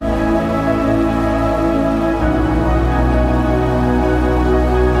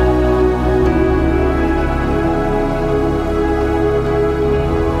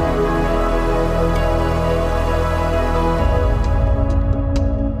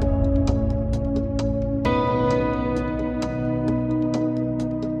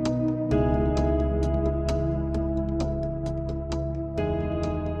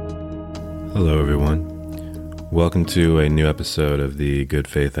Hello, everyone. Welcome to a new episode of the Good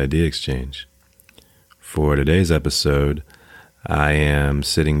Faith Idea Exchange. For today's episode, I am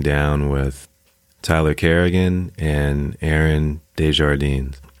sitting down with Tyler Kerrigan and Aaron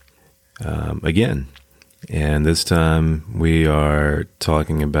Desjardins again. And this time we are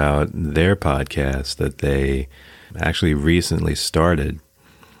talking about their podcast that they actually recently started.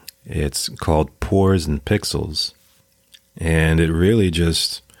 It's called Pores and Pixels. And it really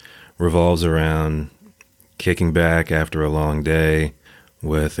just revolves around kicking back after a long day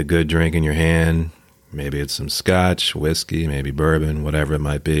with a good drink in your hand. Maybe it's some scotch, whiskey, maybe bourbon, whatever it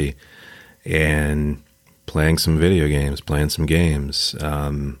might be. And playing some video games, playing some games.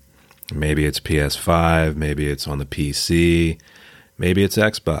 Maybe it's PS5, maybe it's on the PC, maybe it's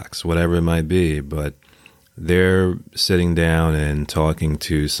Xbox, whatever it might be. But they're sitting down and talking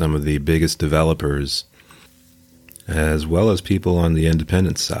to some of the biggest developers as well as people on the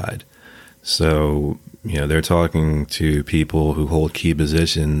independent side. So, they're talking to people who hold key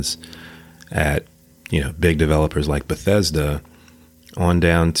positions at, big developers like Bethesda on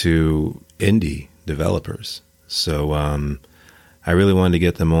down to indie developers. So I really wanted to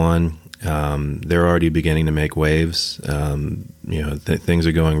get them on. They're already beginning to make waves. Things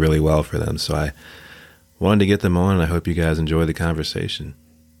are going really well for them. So I wanted to get them on, and I hope you guys enjoy the conversation.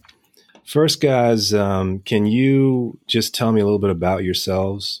 First, guys, can you just tell me a little bit about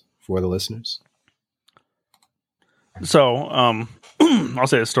yourselves for the listeners? So I'll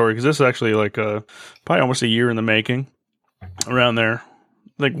say a story because this is actually probably almost a year in the making around there.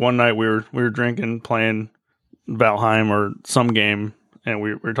 I think one night we were drinking, playing Valheim or some game, and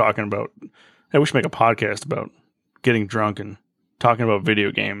we were talking about, hey, we should make a podcast about getting drunk and talking about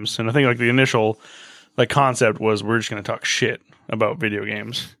video games. And I think the initial concept was we're just going to talk shit about video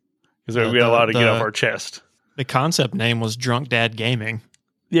games because we had a lot to get off our chest. The concept name was Drunk Dad Gaming.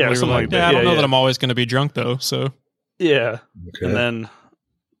 Yeah, something like that. I don't know that I'm always going to be drunk though. So yeah, okay. And then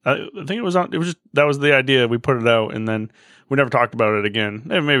I think it was just that was the idea. We put it out, and then we never talked about it again.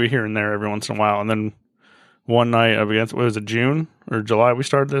 Maybe here and there every once in a while. And then one night, what was it, June or July? We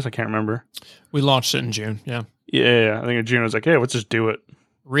started this. I can't remember. We launched it in June. Yeah. Yeah. I think in June I was like, hey, let's just do it.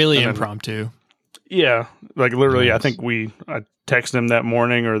 Really impromptu. Yeah, literally. Nice. I think I texted him that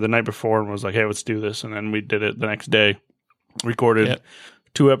morning or the night before and was like, hey, let's do this. And then we did it the next day. Recorded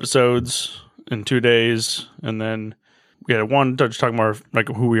 2 episodes in 2 days, and then we had one just talking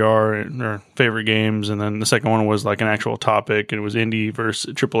about who we are and our favorite games, and then the second one was an actual topic, and it was indie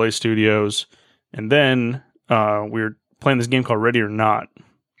versus AAA studios. And then we were playing this game called Ready or Not,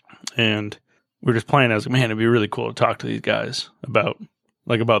 and we were just playing. I was like, man, it'd be really cool to talk to these guys about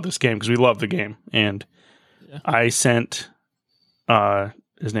this game because we love the game. And I sent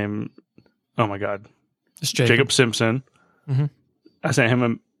his name, oh my god, it's Jacob Simpson. Mm-hmm. I sent him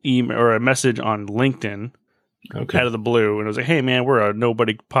an email or a message on LinkedIn out of the blue, and I was like, hey man, we're a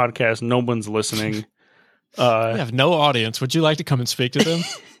nobody podcast, no one's listening. We have no audience, would you like to come and speak to them?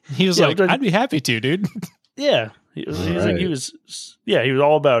 He was like, I'd be happy to, dude. Yeah, he was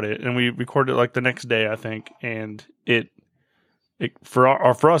all about it, and we recorded it the next day, I think, and it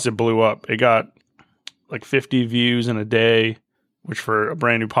for us it blew up. It got 50 views in a day, which for a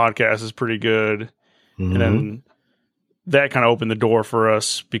brand new podcast is pretty good. Mm-hmm. And then that kind of opened the door for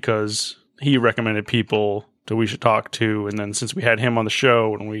us because he recommended people that we should talk to. And then since we had him on the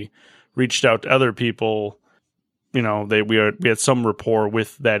show and we reached out to other people, we had some rapport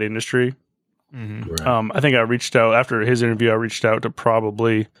with that industry. Mm-hmm. Right. I think I reached out after his interview. I reached out to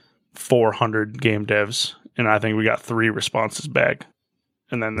probably 400 game devs, and I think we got 3 responses back.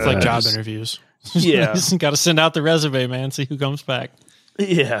 And then it's job interviews. Yeah, you just got to send out the resume, man. See who comes back.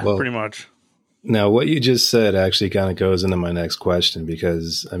 Yeah, pretty much. Now, what you just said actually kind of goes into my next question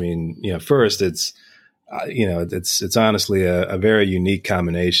because, first, it's honestly a very unique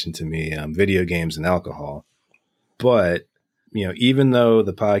combination to me, video games and alcohol. But, even though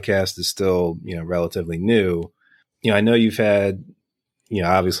the podcast is still, relatively new, I know you've had,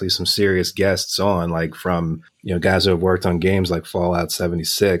 obviously some serious guests on, from, guys who have worked on games like Fallout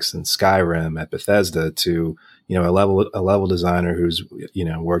 76 and Skyrim at Bethesda to, a level designer who's,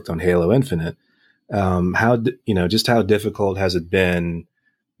 worked on Halo Infinite. How difficult has it been,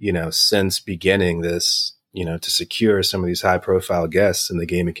 since beginning this, to secure some of these high profile guests in the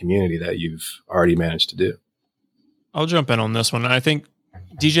gaming community that you've already managed to do? I'll jump in on this one. I think,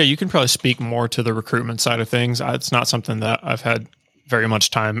 DJ, you can probably speak more to the recruitment side of things. It's not something that I've had very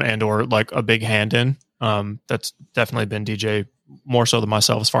much time and or a big hand in. That's definitely been DJ more so than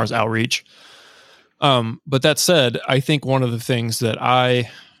myself as far as outreach. But that said, I think one of the things that I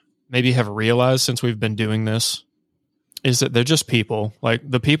maybe have realized since we've been doing this is that they're just people. Like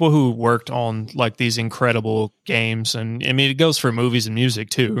the people who worked on like these incredible games, and I mean it goes for movies and music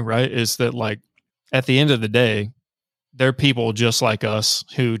too, right? Is that like at the end of the day, they're people just like us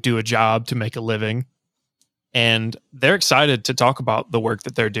who do a job to make a living, and they're excited to talk about the work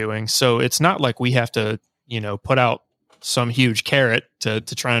that they're doing. So it's not like we have to, put out some huge carrot to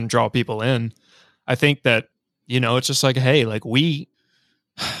try and draw people in. I think that, it's just like, hey, like we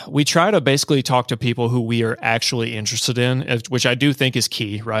try to basically talk to people who we are actually interested in, which I do think is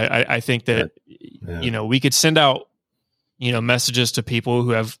key, right? I think that, we could send out, messages to people who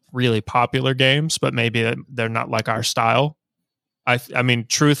have really popular games, but maybe they're not like our style. I mean,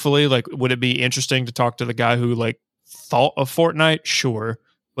 truthfully, like, would it be interesting to talk to the guy who like thought of Fortnite? Sure.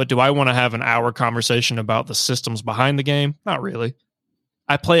 But do I want to have an hour conversation about the systems behind the game? Not really.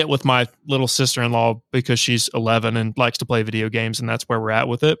 I play it with my little sister-in-law because she's 11 and likes to play video games, and that's where we're at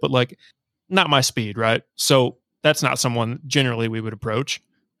with it. But like, not my speed, right? So that's not someone generally we would approach.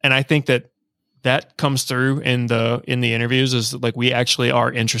 And I think that comes through in the interviews, is like we actually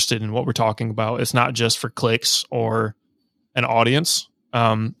are interested in what we're talking about. It's not just for clicks or an audience.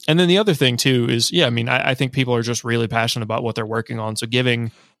 And then the other thing too is, I think people are just really passionate about what they're working on. So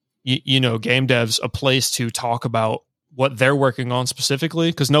giving, game devs a place to talk about what they're working on specifically,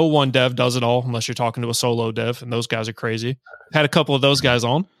 because no one dev does it all unless you're talking to a solo dev, and those guys are crazy. Had a couple of those guys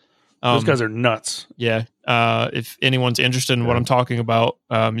on. Those guys are nuts. Yeah. If anyone's interested in what I'm talking about,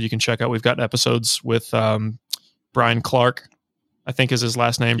 you can check out, we've got episodes with Brian Clark, I think is his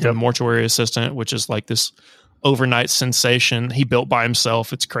last name, from Mortuary Assistant, which is like this overnight sensation he built by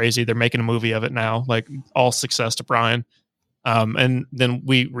himself. It's crazy. They're making a movie of it now, like all success to Brian. And then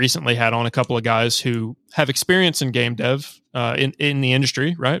we recently had on a couple of guys who have experience in game dev in the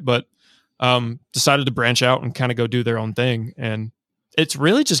industry, right? But decided to branch out and kind of go do their own thing. And it's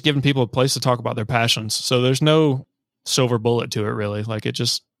really just giving people a place to talk about their passions. So there's no silver bullet to it, really. Like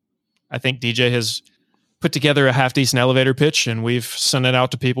I think DJ has put together a half decent elevator pitch, and we've sent it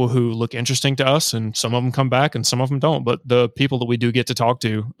out to people who look interesting to us, and some of them come back and some of them don't. But the people that we do get to talk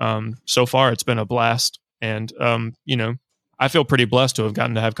to, so far, it's been a blast. And, I feel pretty blessed to have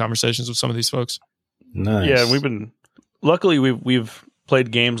gotten to have conversations with some of these folks. Nice. Yeah, luckily we've played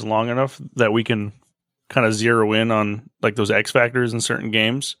games long enough that we can kind of zero in on like those X factors in certain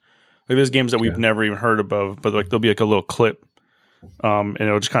games. Like there's games that we've never even heard of, but like there'll be like a little clip, and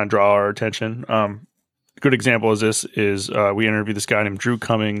it'll just kind of draw our attention. A good example is we interviewed this guy named Drew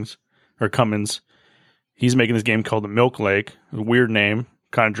Cummins. He's making this game called the Milk Lake. A weird name,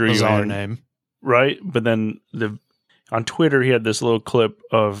 kind of drew bizarre you in, name, right? But then on Twitter, he had this little clip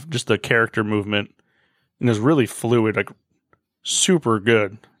of just the character movement, and it was really fluid, like super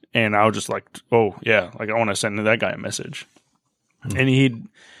good. And I was just like, oh yeah, like I want to send that guy a message. And he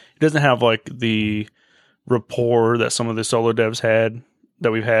doesn't have like the rapport that some of the solo devs had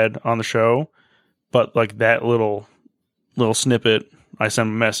that we've had on the show, but like that little snippet, I sent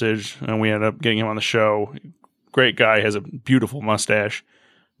him a message, and we ended up getting him on the show. Great guy, has a beautiful mustache.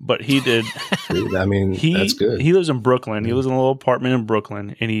 But he did. I mean, that's good. He lives in Brooklyn. He lives in a little apartment in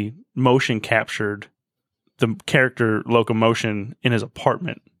Brooklyn, and he motion captured the character locomotion in his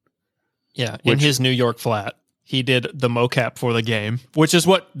apartment. Yeah, in his New York flat. He did the mocap for the game, which is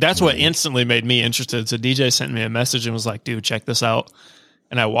what instantly made me interested. So DJ sent me a message and was like, dude, check this out.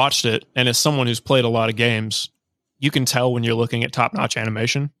 And I watched it. And as someone who's played a lot of games, you can tell when you're looking at top-notch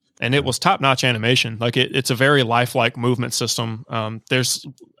animation. And it was top-notch animation. Like it's a very lifelike movement system. There's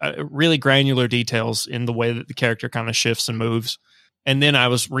really granular details in the way that the character kind of shifts and moves. And then I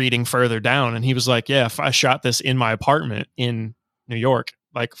was reading further down, and he was like, yeah, if I shot this in my apartment in New York,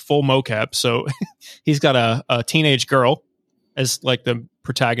 like full mocap. So he's got a teenage girl as like the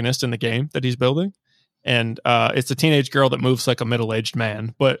protagonist in the game that he's building. And it's a teenage girl that moves like a middle-aged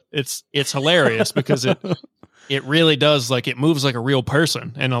man. But it's hilarious because it really does, like, it moves like a real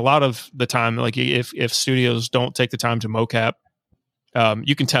person. And a lot of the time, like, if studios don't take the time to mocap,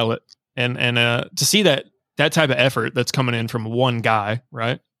 you can tell it. And to see that type of effort that's coming in from one guy,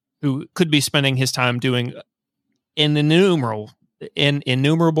 right, who could be spending his time doing an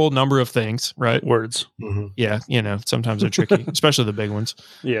innumerable number of things, right? Words. Mm-hmm. Yeah, sometimes they're tricky, especially the big ones.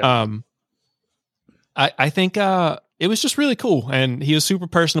 Yeah. I think it was just really cool, and he was super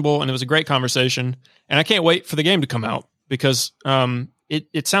personable, and it was a great conversation. And I can't wait for the game to come out because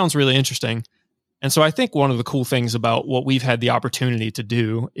it sounds really interesting. And so I think one of the cool things about what we've had the opportunity to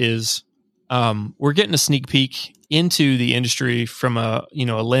do is we're getting a sneak peek into the industry from a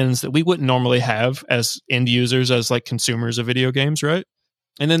lens that we wouldn't normally have as end users, as like consumers of video games, right?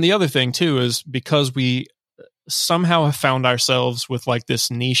 And then the other thing too is because we somehow have found ourselves with like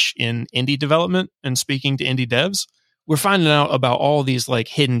this niche in indie development and speaking to indie devs, we're finding out about all these like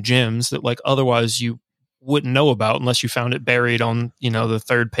hidden gems that like otherwise you wouldn't know about unless you found it buried on, the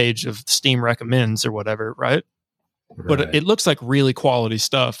third page of Steam recommends or whatever, right? But it looks like really quality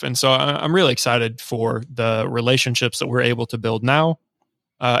stuff. And so I'm really excited for the relationships that we're able to build now.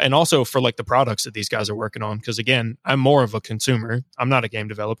 And also for like the products that these guys are working on. Because again, I'm more of a consumer. I'm not a game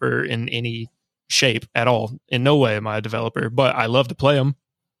developer in any shape at all. In no way am I a developer, but I love to play them.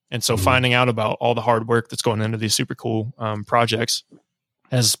 And so finding out about all the hard work that's going into these super cool projects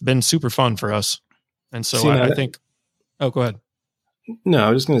has been super fun for us. And so I think, go ahead. No, I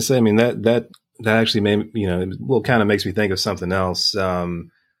was just going to say, I mean, that actually made, kind of makes me think of something else. At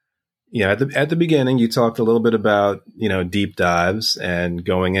the beginning, you talked a little bit about, deep dives and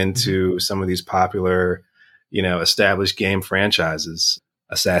going into some of these popular, established game franchises,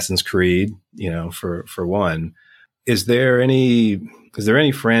 Assassin's Creed, for one. Is there any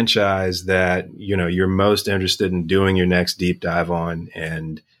franchise that, you're most interested in doing your next deep dive on,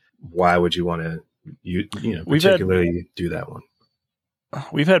 and why would you want to, particularly do that one?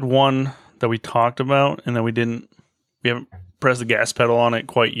 We've had one that we talked about, and then we haven't pressed the gas pedal on it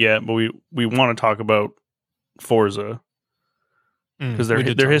quite yet, but we want to talk about Forza because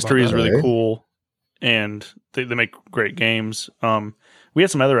their history is really cool, and they make great games. We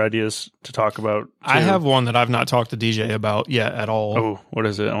had some other ideas to talk about, too. I have one that I've not talked to DJ about yet at all. Oh, what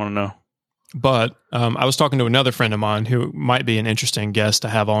is it? I want to know. But I was talking to another friend of mine who might be an interesting guest to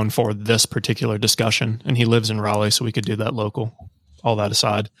have on for this particular discussion, and he lives in Raleigh, so we could do that local. All that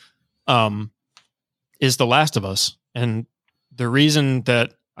aside, is The Last of Us. And the reason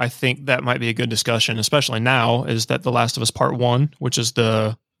that I think that might be a good discussion, especially now, is that The Last of Us Part 1, which is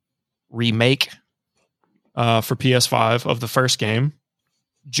the remake for PS5 of the first game,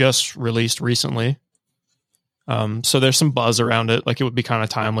 just released recently. So there's some buzz around it. Like, it would be kind of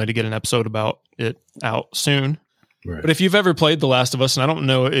timely to get an episode about it out soon. Right. But if you've ever played The Last of Us, and I don't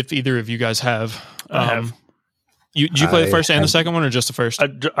know if either of you guys have, I have. Did you play the first and the second one, or just the first?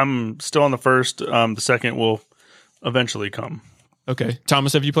 I'm still on the first. The second will eventually come. Okay.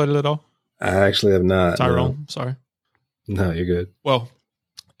 Thomas, have you played it at all? I actually have not. Tyrone, no. Sorry. No, you're good. Well,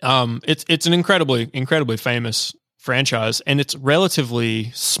 it's an incredibly famous franchise, and it's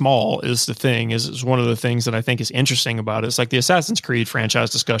relatively small is the thing. Is one of the things that I think is interesting about it. It's like the Assassin's Creed franchise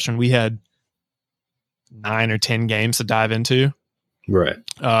discussion. We had 9 or 10 games to dive into. Right.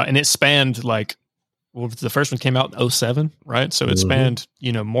 And it spanned like, well, the first one came out in 2007, right? So it spanned,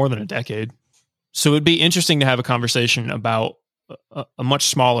 more than a decade. So it'd be interesting to have a conversation about a much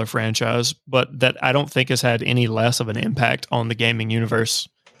smaller franchise, but that I don't think has had any less of an impact on the gaming universe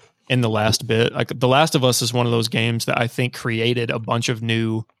in the last bit. Like, The Last of Us is one of those games that I think created a bunch of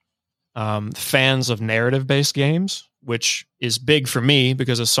new fans of narrative-based games, which is big for me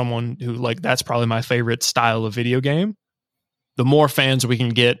because as someone who, like, that's probably my favorite style of video game. The more fans we can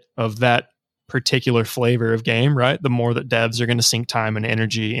get of that particular flavor of game, right, the more that devs are going to sink time and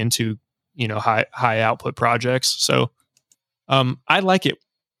energy into, high output projects. So I like it.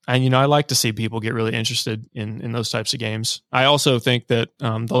 And, I like to see people get really interested in those types of games. I also think that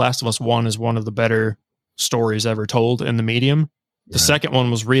The Last of Us 1 is one of the better stories ever told in the medium. The second one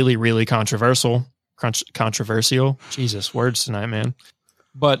was really, really controversial. Jesus, words tonight, man.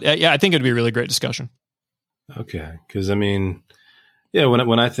 But I think it'd be a really great discussion. Okay. Because, when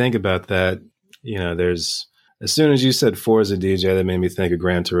I think about that, there's, as soon as you said Forza, DJ, that made me think of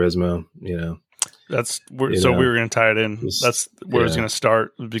Gran Turismo, So we were going to tie it in. That's where it's going to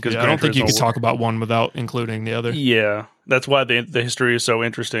start, because I don't think you could talk about one without including the other. Yeah, that's why the history is so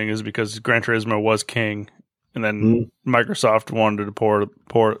interesting, is because Gran Turismo was king, and then Microsoft wanted to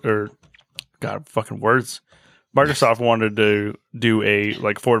Microsoft wanted to do a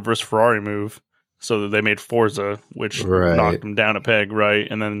like Ford versus Ferrari move, so that they made Forza, which knocked them down a peg, right?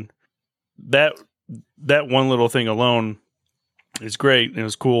 And then that one little thing alone is great. It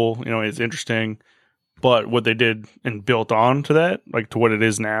was cool. It's interesting. But what they did and built on to that, like to what it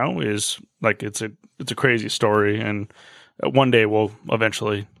is now, is like it's a crazy story. And one day we'll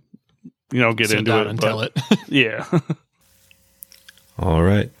eventually, get sit into down it and tell it. Yeah. All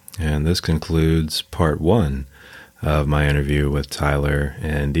right. And this concludes part 1 of my interview with Tyler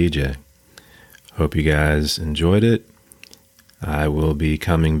and DJ. Hope you guys enjoyed it. I will be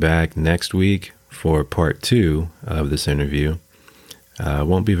coming back next week for part 2 of this interview.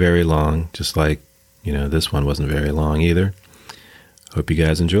 Won't be very long, just like, this one wasn't very long either. Hope you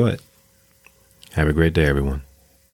guys enjoy it. Have a great day, everyone.